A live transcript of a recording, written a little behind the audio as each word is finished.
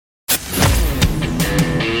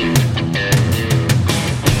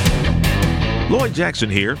Brent Jackson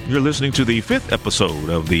here. You're listening to the 5th episode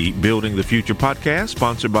of the Building the Future podcast,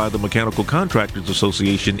 sponsored by the Mechanical Contractors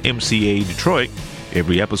Association, MCA Detroit.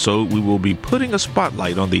 Every episode, we will be putting a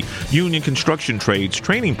spotlight on the union construction trades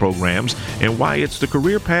training programs and why it's the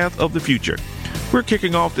career path of the future. We're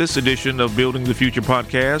kicking off this edition of Building the Future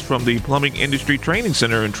podcast from the Plumbing Industry Training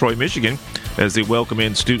Center in Troy, Michigan, as they welcome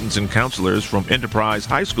in students and counselors from Enterprise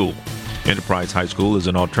High School. Enterprise High School is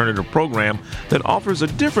an alternative program that offers a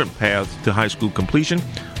different path to high school completion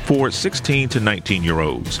for 16 to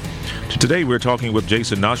 19-year-olds. Today we're talking with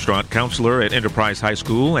Jason Nostrand, counselor at Enterprise High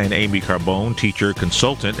School, and Amy Carbone, teacher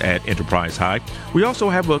consultant at Enterprise High. We also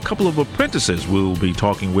have a couple of apprentices we'll be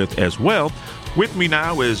talking with as well. With me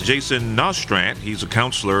now is Jason Nostrand. He's a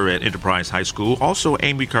counselor at Enterprise High School. Also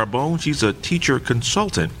Amy Carbone, she's a teacher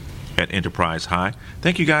consultant at Enterprise High.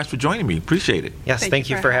 Thank you guys for joining me. Appreciate it. Yes, thank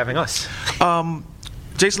you for having us.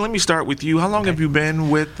 Jason, let me start with you. How long have you been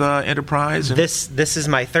with Enterprise? This is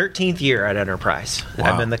my 13th year at Enterprise. Wow.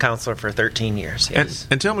 I've been the counselor for 13 years. Yes.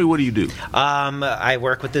 And tell me, what do you do? I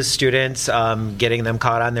work with the students, getting them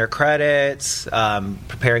caught on their credits,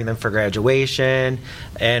 preparing them for graduation,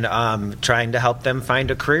 and trying to help them find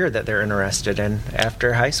a career that they're interested in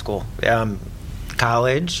after high school.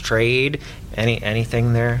 College, trade,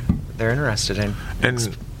 anything they're interested in.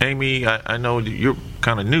 And Amy, I know you're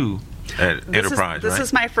kind of new at Enterprise, This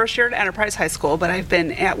is my first year at Enterprise High School, but I've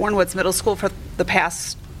been at Warren Woods Middle School for the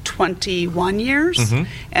past 21 years, and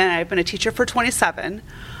I've been a teacher for 27.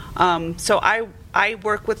 So I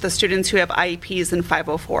work with the students who have IEPs and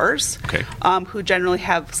 504s, who generally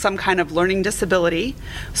have some kind of learning disability.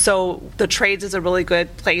 So the trades is a really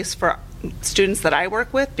good place for students that I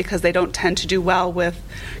work with because they don't tend to do well with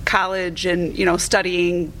college and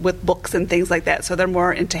studying with books and things like that. So they're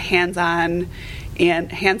more into hands-on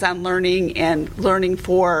learning and learning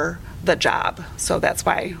for the job. So that's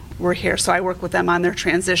why we're here. So I work with them on their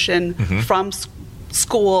transition from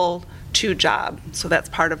school to job. So that's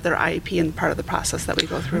part of their IEP and part of the process that we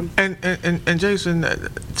go through. And Jason,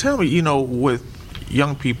 tell me, with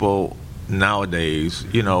young people nowadays,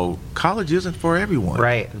 college isn't for everyone.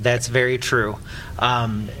 Right, that's very true,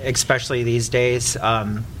 especially these days.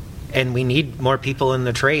 And we need more people in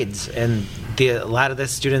the trades. And a lot of the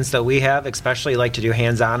students that we have, especially, like to do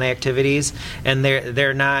hands-on activities, and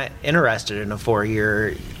they're not interested in a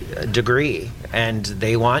 4-year degree, and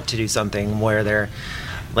they want to do something where they're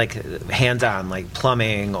like hands-on, like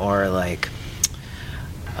plumbing or like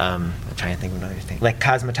I'm trying to think of another thing, like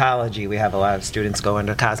cosmetology. We have a lot of students go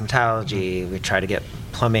into cosmetology. We try to get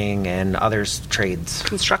plumbing and other trades,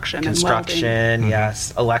 construction, and welding.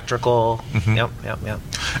 Yes, electrical. Yep.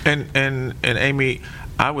 And Amy,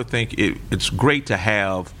 I would think it's great to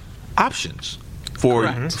have options for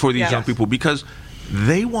these young people because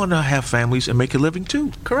they want to have families and make a living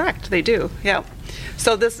too. Correct, they do. Yeah.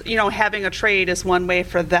 So this, having a trade is one way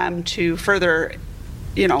for them to further,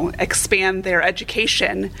 expand their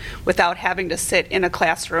education without having to sit in a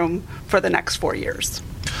classroom for the next 4 years.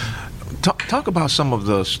 Talk about some of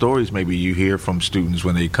the stories maybe you hear from students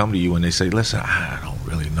when they come to you and they say, listen, I don't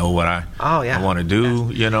really know what I want to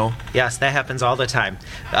do, Yes, that happens all the time.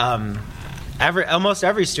 Almost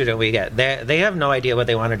every student we get, they have no idea what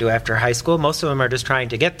they want to do after high school. Most of them are just trying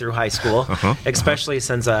to get through high school, especially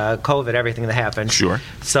since COVID, everything that happened. Sure.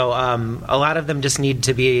 So a lot of them just need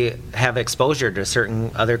to have exposure to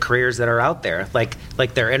certain other careers that are out there. Like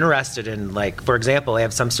they're interested in, for example, I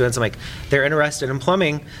have some students, they're interested in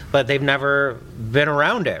plumbing, but they've never been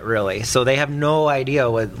around it really. So they have no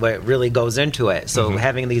idea what really goes into it. So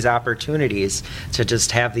having these opportunities to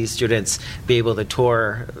just have these students be able to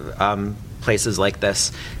tour places like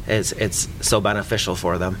this, it's so beneficial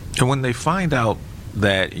for them. And when they find out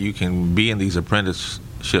that you can be in these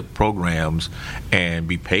apprenticeship programs and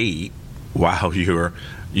be paid while you're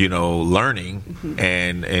learning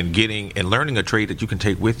and learning a trade that you can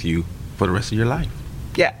take with you for the rest of your life.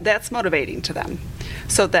 Yeah, that's motivating to them,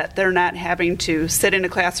 so that they're not having to sit in a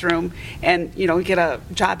classroom and get a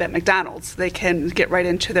job at McDonald's. They can get right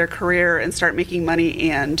into their career and start making money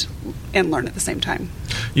and learn at the same time.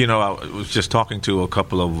 I was just talking to a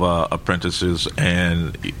couple of apprentices,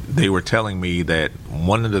 and they were telling me that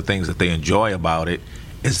one of the things that they enjoy about it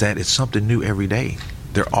is that it's something new every day.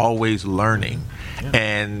 They're always learning. Yeah.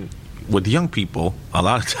 And with young people, a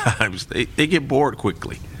lot of times they get bored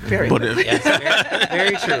quickly. Very true.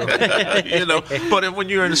 But when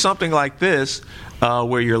you're in something like this,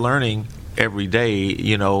 where you're learning every day,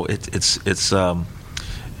 it's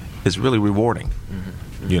really rewarding.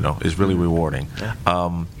 It's really rewarding.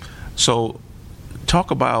 Yeah. So, talk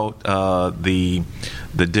about the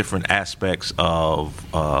different aspects of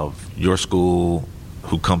your school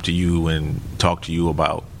who come to you and talk to you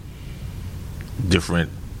about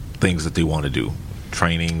different things that they want to do,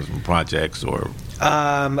 trainings and projects, or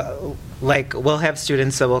like we'll have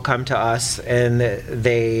students that will come to us and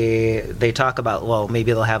they talk about, well,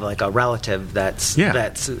 maybe they'll have like a relative that's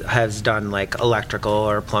has done like electrical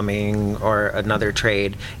or plumbing or another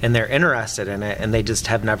trade, and they're interested in it, and they just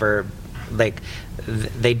have never, like,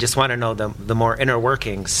 they just want to know the more inner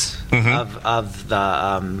workings of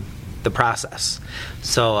the process.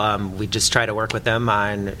 So we just try to work with them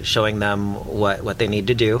on showing them what they need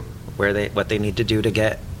to do, what they need to do to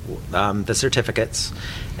get the certificates,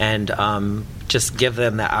 and just give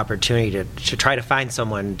them the opportunity to try to find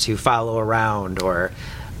someone to follow around, or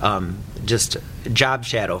just job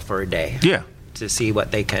shadow for a day. Yeah. To see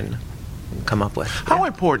what they can come up with. How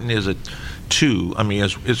important is it too? I mean,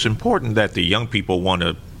 it's important that the young people want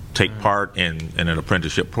to take part in an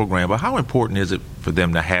apprenticeship program, but how important is it for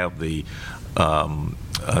them to have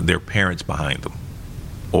their parents behind them,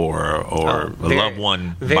 or a loved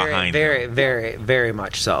one behind them? Very, very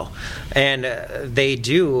much so. And they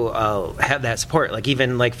do have that support. Like,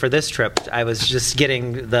 even like for this trip, I was just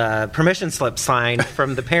getting the permission slip signed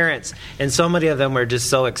from the parents, and so many of them were just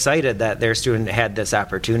so excited that their student had this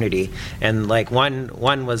opportunity. And like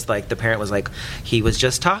one was like, the parent was like, he was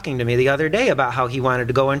just talking to me the other day about how he wanted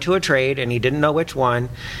to go into a trade and he didn't know which one.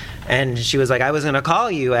 And she was like, I was going to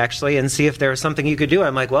call you, actually, and see if there was something you could do.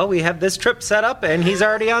 I'm like, well, we have this trip set up, and he's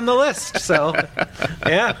already on the list. So,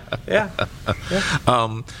 yeah.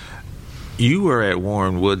 You were at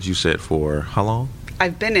Warren Woods, you said, for how long?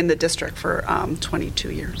 I've been in the district for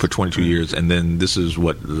 22 years. For 22 years, and then this is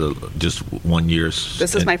what, just 1 year?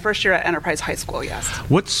 This is my first year at Enterprise High School, yes.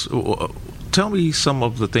 Tell me some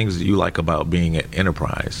of the things that you like about being at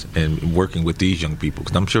Enterprise and working with these young people,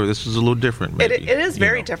 because I'm sure this is a little different. Maybe, it is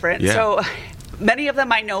very different. Yeah. So many of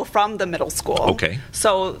them I know from the middle school. Okay.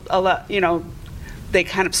 So a lot, they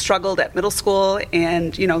kind of struggled at middle school,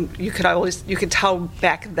 and you could tell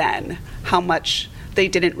back then how much they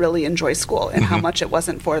didn't really enjoy school and how much it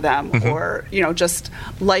wasn't for them, or just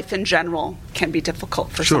life in general can be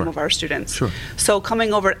difficult for some of our students. Sure. So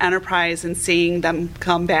coming over to Enterprise and seeing them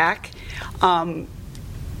come back,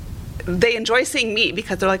 they enjoy seeing me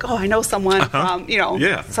because they're like, oh, I know someone from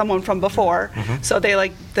someone from before, so they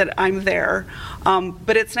like that I'm there.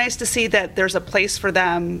 But it's nice to see that there's a place for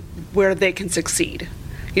them where they can succeed.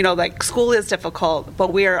 Like, school is difficult,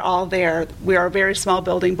 but we are all there. We are a very small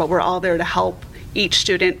building, but we're all there to help each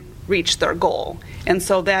student reach their goal. And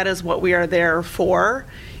so that is what we are there for,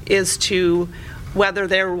 is to, whether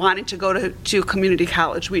they're wanting to go to community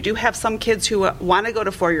college. We do have some kids who want to go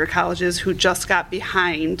to four-year colleges who just got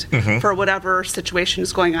behind for whatever situation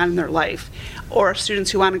is going on in their life, or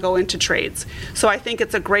students who want to go into trades. So I think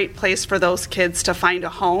it's a great place for those kids to find a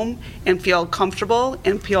home and feel comfortable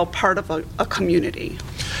and feel part of a community.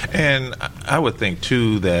 And I would think,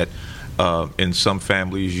 too, that in some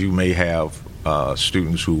families you may have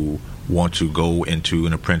students who want to go into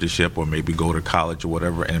an apprenticeship or maybe go to college or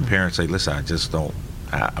whatever, and parents say, listen,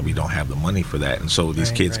 we don't have the money for that. And so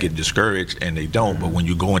these kids get discouraged, and they don't. But when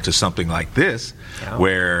you go into something like this,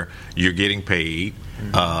 where you're getting paid,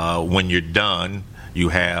 when you're done, you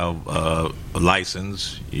have a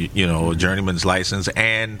license, a journeyman's license,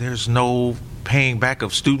 and there's no paying back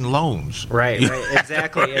of student loans. Right,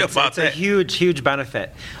 exactly. It's a huge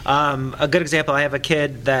benefit. A good example, I have a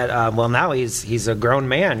kid that, now he's a grown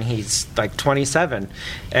man. He's like 27,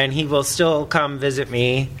 and he will still come visit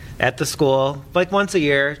me at the school like once a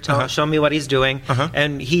year, show me what he's doing.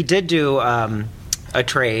 And he did do a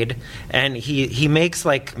trade, and he makes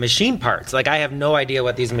like machine parts. Like, I have no idea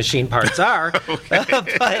what these machine parts are,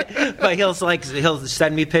 but he'll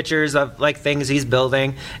send me pictures of like things he's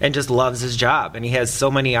building, and just loves his job. And he has so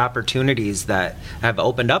many opportunities that have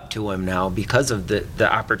opened up to him now because of the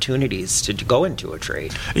opportunities to go into a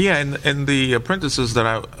trade. Yeah, and the apprentices that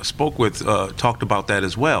I spoke with talked about that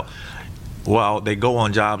as well. Well, they go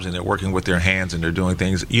on jobs and they're working with their hands and they're doing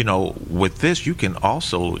things. With this, you can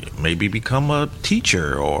also maybe become a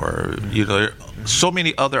teacher, or so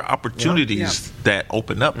many other opportunities that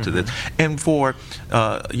open up to this. And for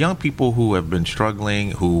young people who have been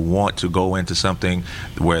struggling, who want to go into something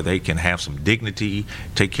where they can have some dignity,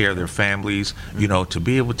 take care of their families, to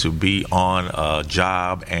be able to be on a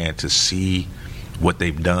job and to see what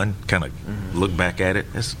they've done, kind of look back at it,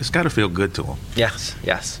 it's got to feel good to them. Yes,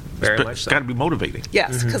 very much so. It's got to be motivating.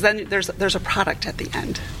 Yes, because then there's a product at the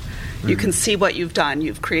end. You can see what you've done.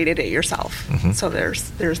 You've created it yourself. So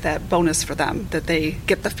there's that bonus for them, that they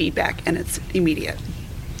get the feedback and it's immediate.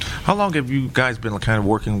 How long have you guys been kind of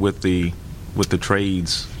working with the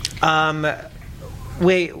trades?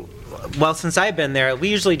 Well, since I've been there, we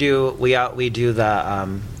usually do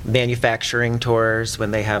the manufacturing tours when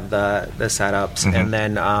they have the setups, and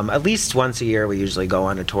then at least once a year we usually go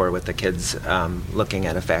on a tour with the kids, looking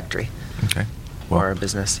at a factory or a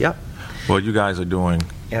business. Yep. Well, you guys are doing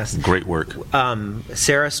great work.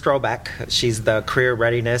 Sarah Strobeck, she's the career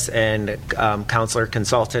readiness and counselor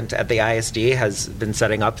consultant at the ISD, has been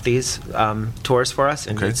setting up these tours for us.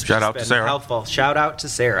 And it's shout out to Sarah. Helpful. Shout out to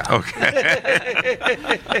Sarah.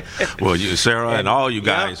 Okay. Well, Sarah and all you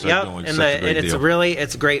guys are doing such a great deal.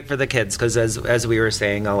 It's great for the kids because as we were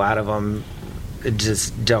saying, a lot of them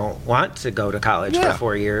just don't want to go to college for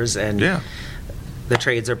 4 years, and the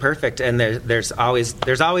trades are perfect, and there's always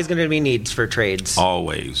going to be needs for trades.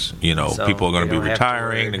 Always, so people are going to be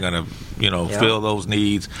retiring. They're going to, fill those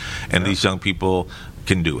needs, and these young people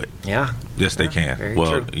can do it. Yeah. Yes, they can.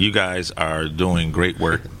 Well, true. You guys are doing great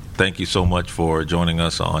work. Thank you so much for joining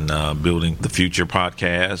us on Building the Future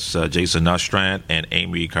podcast, Jason Nostrand and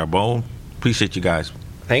Amy Carbone. Appreciate you guys.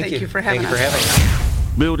 Thank you for having us.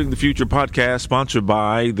 Building the Future podcast, sponsored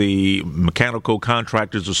by the Mechanical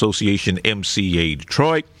Contractors Association, MCA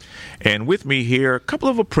Detroit. And with me here, a couple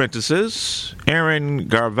of apprentices, Aaron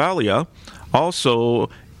Garvalia, also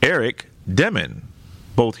Eric Demon,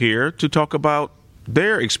 both here to talk about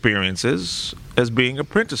their experiences as being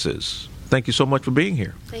apprentices. Thank you so much for being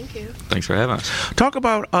here. Thank you. Thanks for having us. Talk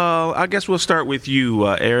about, I guess we'll start with you,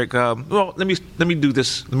 Eric. Well, let me do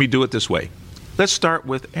this. Let me do it this way. Let's start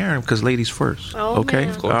with Aaron, because ladies first. Oh, okay? Man.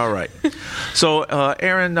 Of course. All right. So,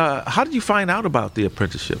 Aaron, how did you find out about the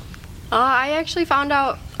apprenticeship? I actually found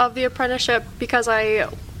out of the apprenticeship because I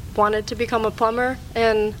wanted to become a plumber,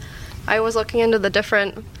 and I was looking into the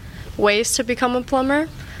different ways to become a plumber.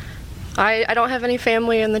 I don't have any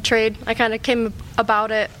family in the trade. I kind of came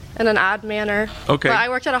about it in an odd manner. Okay. But I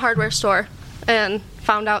worked at a hardware store and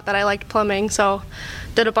found out that I liked plumbing, so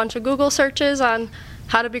did a bunch of Google searches on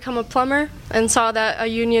how to become a plumber and saw that a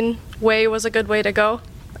union way was a good way to go,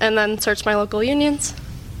 and then searched my local unions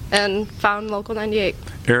and found Local 98.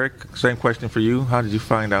 Eric, same question for you. How did you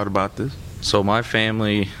find out about this? So my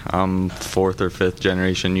family, I'm fourth or fifth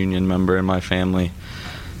generation union member in my family.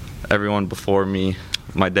 Everyone before me,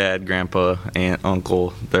 my dad, grandpa, aunt,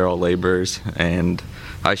 uncle, they're all laborers, and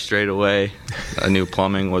I straight away, I knew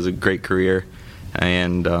plumbing was a great career,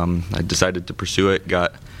 and I decided to pursue it,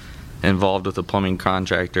 got involved with a plumbing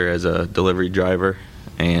contractor as a delivery driver,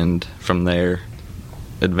 and from there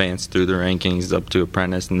advanced through the rankings up to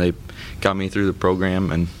apprentice, and they got me through the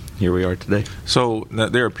program, and here we are today. So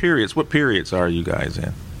there are periods. What periods are you guys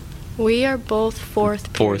in? We are both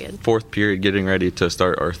fourth period. Fourth period, getting ready to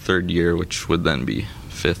start our third year, which would then be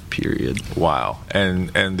fifth period. Wow. And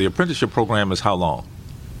the apprenticeship program is how long?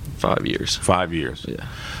 5 years. 5 years. Yeah.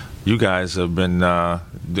 You guys have been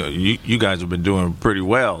you guys have been doing pretty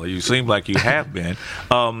well. You seem like you have been.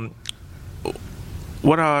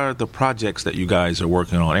 What are the projects that you guys are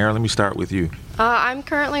working on? Aaron, let me start with you. I'm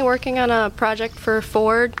currently working on a project for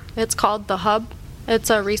Ford. It's called The Hub.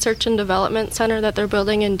 It's a research and development center that they're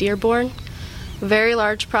building in Dearborn. Very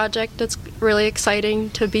large project. It's really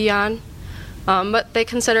exciting to be on. But they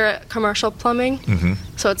consider it commercial plumbing,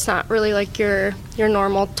 so it's not really like your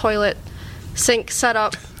normal toilet sink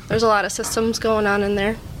setup. There's a lot of systems going on in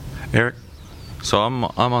there. Eric? So I'm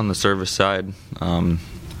on the service side. I've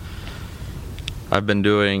been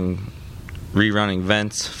doing rerunning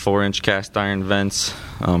vents, 4-inch cast iron vents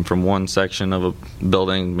from one section of a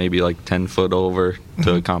building, maybe like 10 foot over,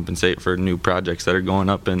 to compensate for new projects that are going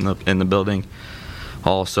up in the building.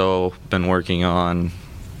 Also been working on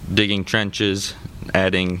digging trenches,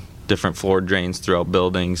 adding different floor drains throughout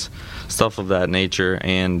buildings, stuff of that nature.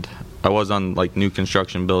 And I was on like new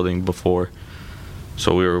construction building before,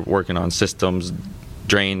 so we were working on systems,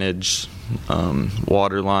 drainage,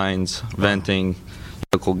 water lines, venting,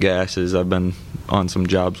 medical gases. I've been on some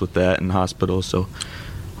jobs with that in hospitals, so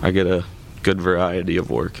I get a good variety of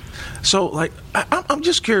work. So, like, I'm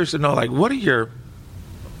just curious to know, like, what do your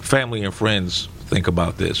family and friends think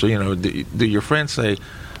about this? So, do your friends say,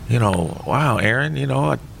 wow, Aaron,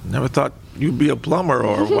 I never thought you'd be a plumber,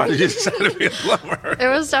 or why did you decide to be a plumber? It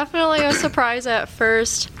was definitely a surprise at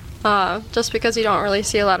first, just because you don't really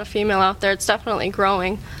see a lot of female out there. It's definitely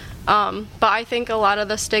growing. But I think a lot of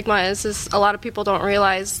the stigma is a lot of people don't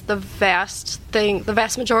realize the vast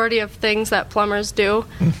majority of things that plumbers do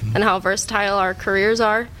and how versatile our careers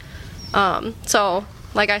are. So,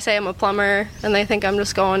 like I say, I'm a plumber, and they think I'm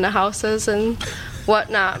just going to houses and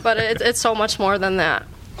whatnot, but it's so much more than that.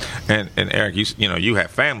 And Eric, you have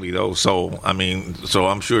family though, so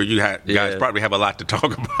I'm sure you guys probably have a lot to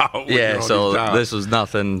talk about. Yeah, so this was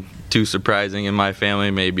nothing too surprising in my family.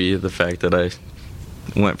 Maybe the fact that I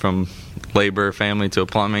went from labor family to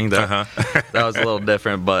plumbing. That was a little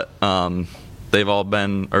different, but they've all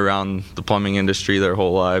been around the plumbing industry their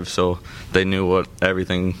whole lives, so they knew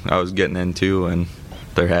everything I was getting into, and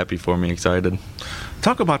they're happy for me, excited.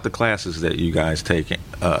 Talk about the classes that you guys take.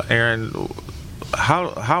 Aaron,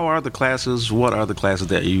 how are the classes? What are the classes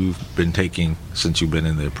that you've been taking since you've been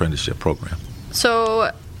in the apprenticeship program?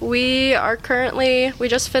 So we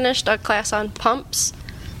just finished a class on pumps,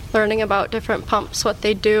 learning about different pumps, what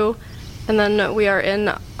they do, and then we are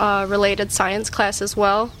in a related science class as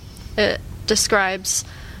well. It describes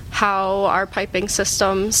how our piping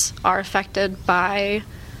systems are affected by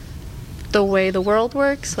the way the world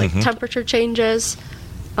works, like temperature changes.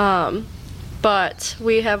 But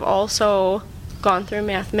we have also gone through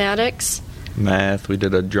mathematics. Math, we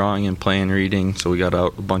did a drawing and plan reading, so we got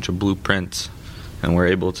out a bunch of blueprints, and we're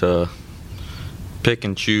able to pick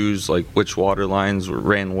and choose like which water lines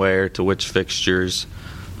ran where to which fixtures.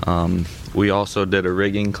 We also did a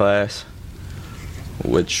rigging class,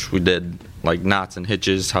 which we did like knots and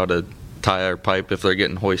hitches, how to tie our pipe if they're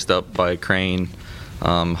getting hoisted up by a crane,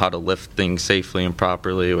 how to lift things safely and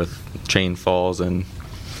properly with chain falls and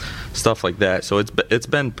stuff like that. So it's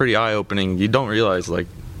been pretty eye-opening. You don't realize like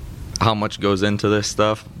how much goes into this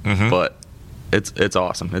stuff, but it's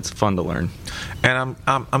awesome. It's fun to learn. And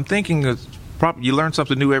I'm thinking you learn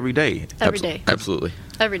something new every day. Every day. Absolutely.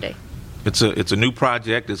 Every day. It's a new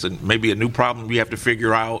project. It's maybe a new problem you have to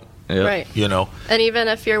figure out. Yep. Right. You know. And even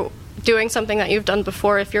if you're doing something that you've done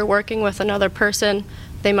before, if you're working with another person,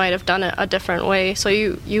 they might have done it a different way. So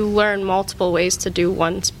you learn multiple ways to do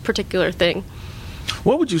one particular thing.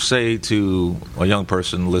 What would you say to a young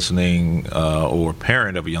person listening, or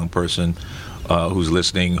parent of a young person who's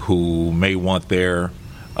listening, who may want their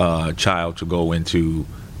child to go into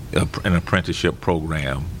an apprenticeship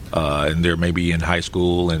program, and they're maybe in high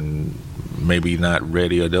school and maybe not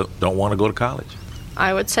ready or don't want to go to college?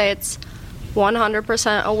 I would say it's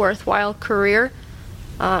 100% a worthwhile career.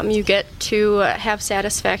 You get to have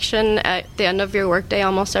satisfaction at the end of your workday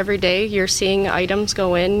almost every day. You're seeing items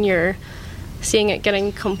go in, you're seeing it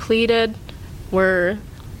getting completed. We're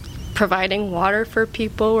providing water for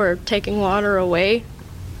people, we're taking water away.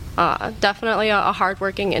 Definitely a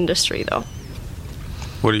hard-working industry, though.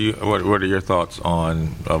 What are your thoughts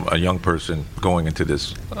on a young person going into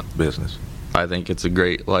this business? I think it's a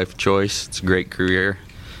great life choice. It's a great career.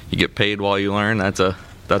 You get paid while you learn. That's a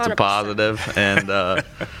 100%. positive. And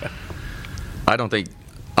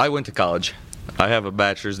I went to college. I have a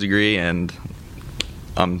bachelor's degree, and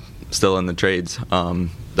I'm still in the trades. That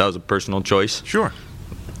was a personal choice. Sure.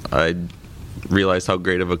 I realized how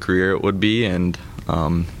great of a career it would be, and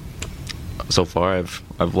so far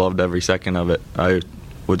I've loved every second of it. I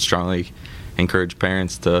would strongly encourage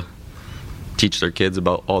parents to teach their kids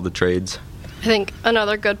about all the trades. I think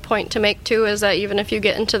another good point to make, too, is that even if you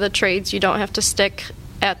get into the trades, you don't have to stick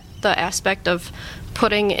at the aspect of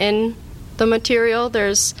putting in the material.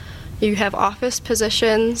 You have office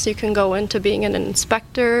positions. You can go into being an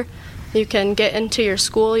inspector. You can get into your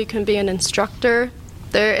school. You can be an instructor.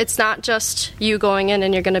 It's not just you going in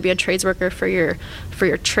and you're going to be a trades worker for your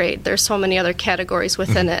trade. There's so many other categories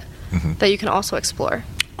within it that you can also explore.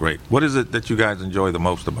 Great. What is it that you guys enjoy the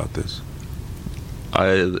most about this?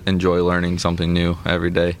 I enjoy learning something new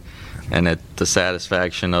every day, and the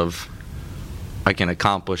satisfaction of I can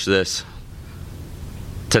accomplish this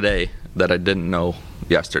today that I didn't know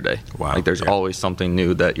yesterday. Wow. Like there's always something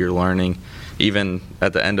new that you're learning. Even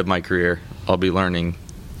at the end of my career, I'll be learning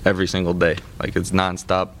every single day. Like it's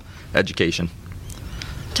nonstop education.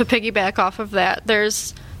 To piggyback off of that,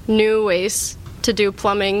 there's new ways to do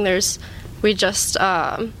plumbing.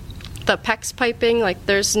 The PEX piping, like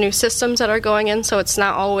there's new systems that are going in, so it's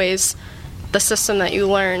not always the system that you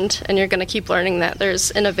learned, and you're going to keep learning that. There's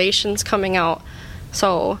innovations coming out,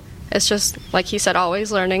 so it's just, like he said,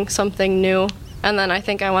 always learning something new. And then I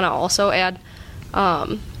think I want to also add,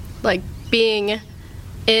 like being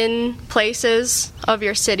in places of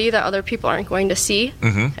your city that other people aren't going to see.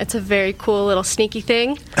 It's a very cool little sneaky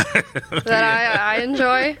thing that I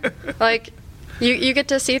enjoy. Like, you get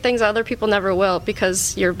to see things other people never will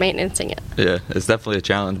because you're maintaining it. Yeah, it's definitely a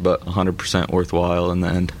challenge, but 100% worthwhile in the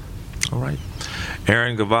end. All right.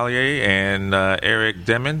 Aaron Gavalier and Eric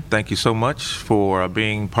Deming, thank you so much for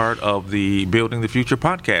being part of the Building the Future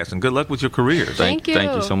podcast, and good luck with your careers. Thank you.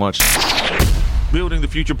 Thank you so much. Building the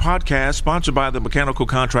Future podcast, sponsored by the Mechanical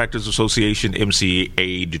Contractors Association,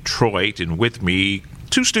 MCA Detroit, and with me,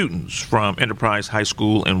 two students from Enterprise High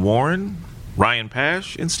School in Warren, Ryan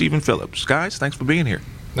Pash and Stephen Phillips. Guys, thanks for being here.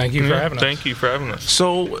 Thank you for having us. Thank you for having us.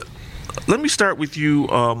 So, let me start with you,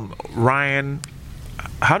 Ryan.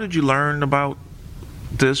 How did you learn about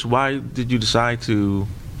this? Why did you decide to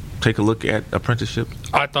take a look at apprenticeship?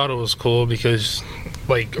 I thought it was cool because,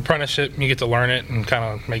 like, apprenticeship, you get to learn it and kind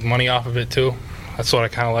of make money off of it too. That's what I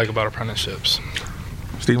kind of like about apprenticeships.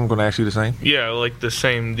 Steve, I'm going to ask you the same. Yeah, I like the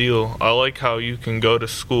same deal. I like how you can go to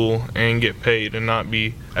school and get paid and not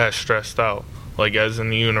be as stressed out, like as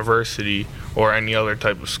in the university or any other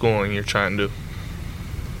type of schooling you're trying to do.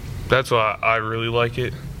 That's why I really like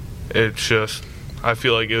it. It's just, I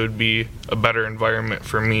feel like it would be a better environment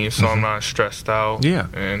for me, so I'm not stressed out. Yeah.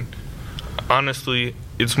 And honestly,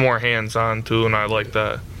 it's more hands-on too, and I like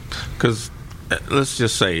that. Because let's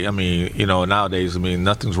just say, I mean, you know, nowadays, I mean,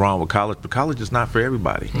 nothing's wrong with college, but college is not for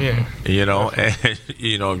everybody. Yeah. You know, and,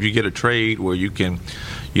 you know, if you get a trade where you can,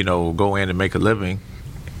 you know, go in and make a living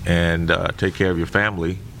and take care of your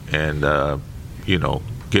family and, you know,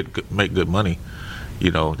 make good money,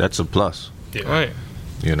 you know, that's a plus. Yeah. Right.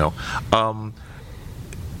 You know.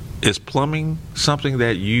 Is plumbing something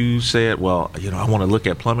that you said, well, you know, I want to look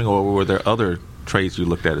at plumbing, or were there other trades you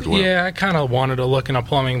looked at as well? Yeah, I kind of wanted to look into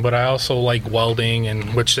plumbing, but I also like welding,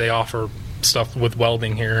 and which they offer stuff with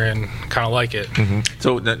welding here, and kind of like it.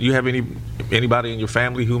 So, you have anybody in your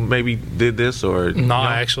family who maybe did this, or No,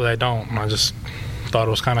 actually, I don't. I just thought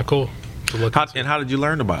it was kind of cool to look into. And how did you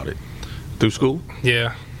learn about it? Through school?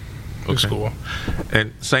 Yeah, through Okay. school.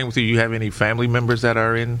 And same with you. You have any family members that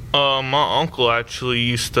are in? My uncle actually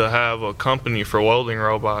used to have a company for welding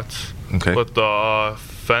robots. Okay. With the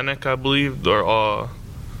Fennec, I believe, or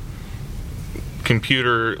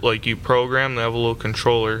computer, like you program, they have a little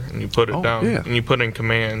controller, and you put it down, yeah. and you put in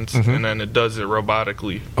commands, and then it does it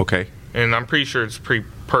robotically. Okay. And I'm pretty sure it's pretty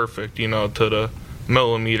perfect, you know, to the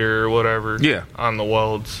millimeter or whatever. Yeah. On the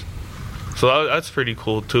welds. So that's pretty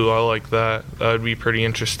cool too. I like that. That would be pretty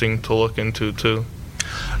interesting to look into too.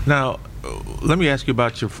 Now, let me ask you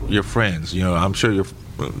about your friends. You know, I'm sure you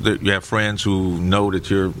have friends who know that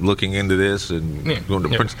you're looking into this and going to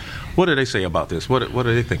Prince. What do they say about this? What do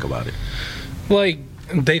they think about it? Like,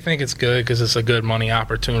 they think it's good because it's a good money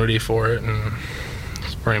opportunity for it, and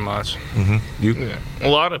it's pretty much. You? A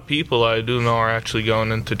lot of people I do know are actually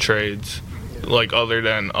going into trades, like other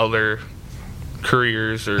than other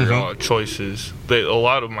careers or choices. A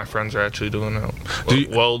lot of my friends are actually doing it.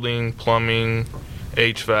 Welding, plumbing,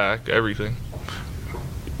 HVAC, everything.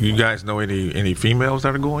 You guys know any females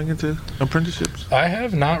that are going into apprenticeships? I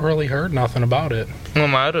have not really heard nothing about it. I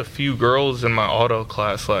had a few girls in my auto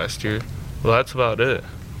class last year. Well, that's about it.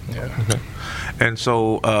 Yeah. Okay. And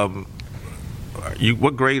so,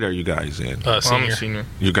 what grade are you guys in? Senior. I'm a senior.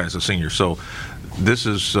 You guys are seniors. So, this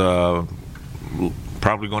is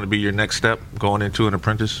probably going to be your next step, going into an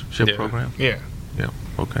apprenticeship program? Yeah. Yeah.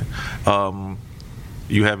 Okay.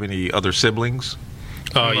 You have any other siblings?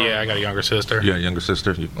 Oh, yeah, I got a younger sister. Yeah, younger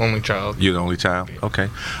sister. Only child. You're the only child? Okay.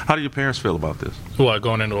 How do your parents feel about this? What,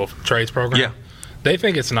 going into a trades program? Yeah. They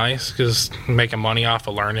think it's nice because making money off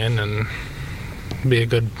of learning and be a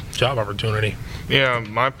good job opportunity. Yeah,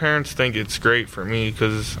 my parents think it's great for me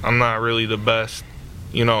because I'm not really the best,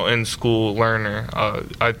 you know, in-school learner.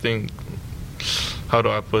 I think, how do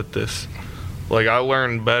I put this? Like, I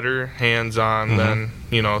learn better hands-on than,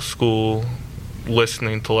 you know, school,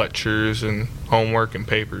 listening to lectures and homework and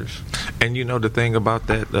papers. And you know the thing about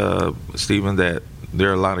that, Stephen, that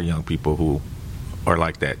there are a lot of young people who are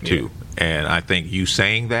like that too. Yeah. And I think you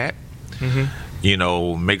saying that, you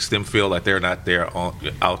know, makes them feel like they're not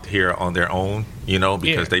out here on their own, you know,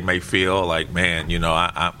 because they may feel like, man, you know,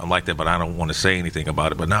 I'm like that, but I don't want to say anything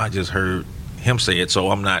about it. But now I just heard him say it,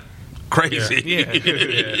 so I'm not crazy. Yeah.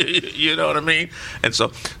 You know what I mean? And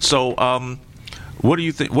so what do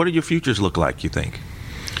you think? What do your futures look like, you think?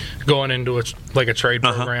 Going into a trade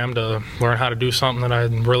program to learn how to do something that I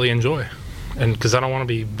really enjoy. And because I don't want to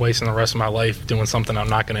be wasting the rest of my life doing something I'm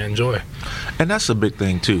not going to enjoy. And that's a big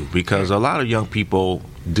thing, too, because a lot of young people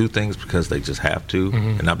do things because they just have to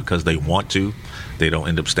and not because they want to. They don't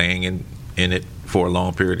end up staying in it for a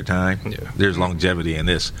long period of time. Yeah. There's longevity in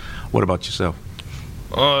this. What about yourself?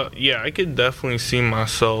 Yeah, I could definitely see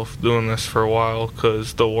myself doing this for a while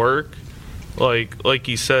because the work, like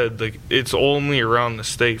you said, it's only around the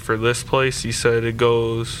state for this place. He said it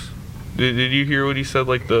goes... Did you hear what he said,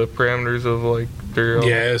 like the parameters of like their...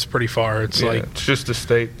 Yeah, it's pretty far. It's it's just a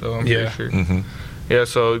state though, I'm pretty sure. Yeah,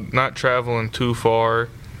 so not traveling too far,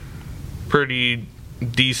 pretty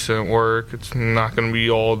decent work. It's not going to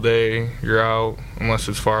be all day you're out unless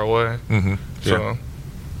it's far away. So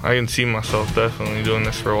I can see myself definitely doing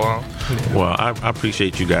this for a while. Well, I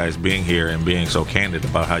appreciate you guys being here and being so candid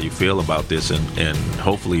about how you feel about this, and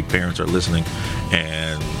hopefully parents are listening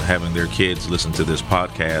and having their kids listen to this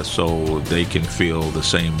podcast so they can feel the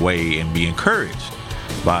same way and be encouraged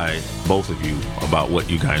by both of you about what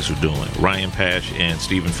you guys are doing. Ryan Pash and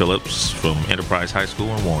Stephen Phillips from Enterprise High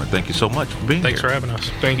School in Warren. Thank you so much for being Thanks here. for having us.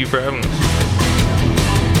 Thank you for having us.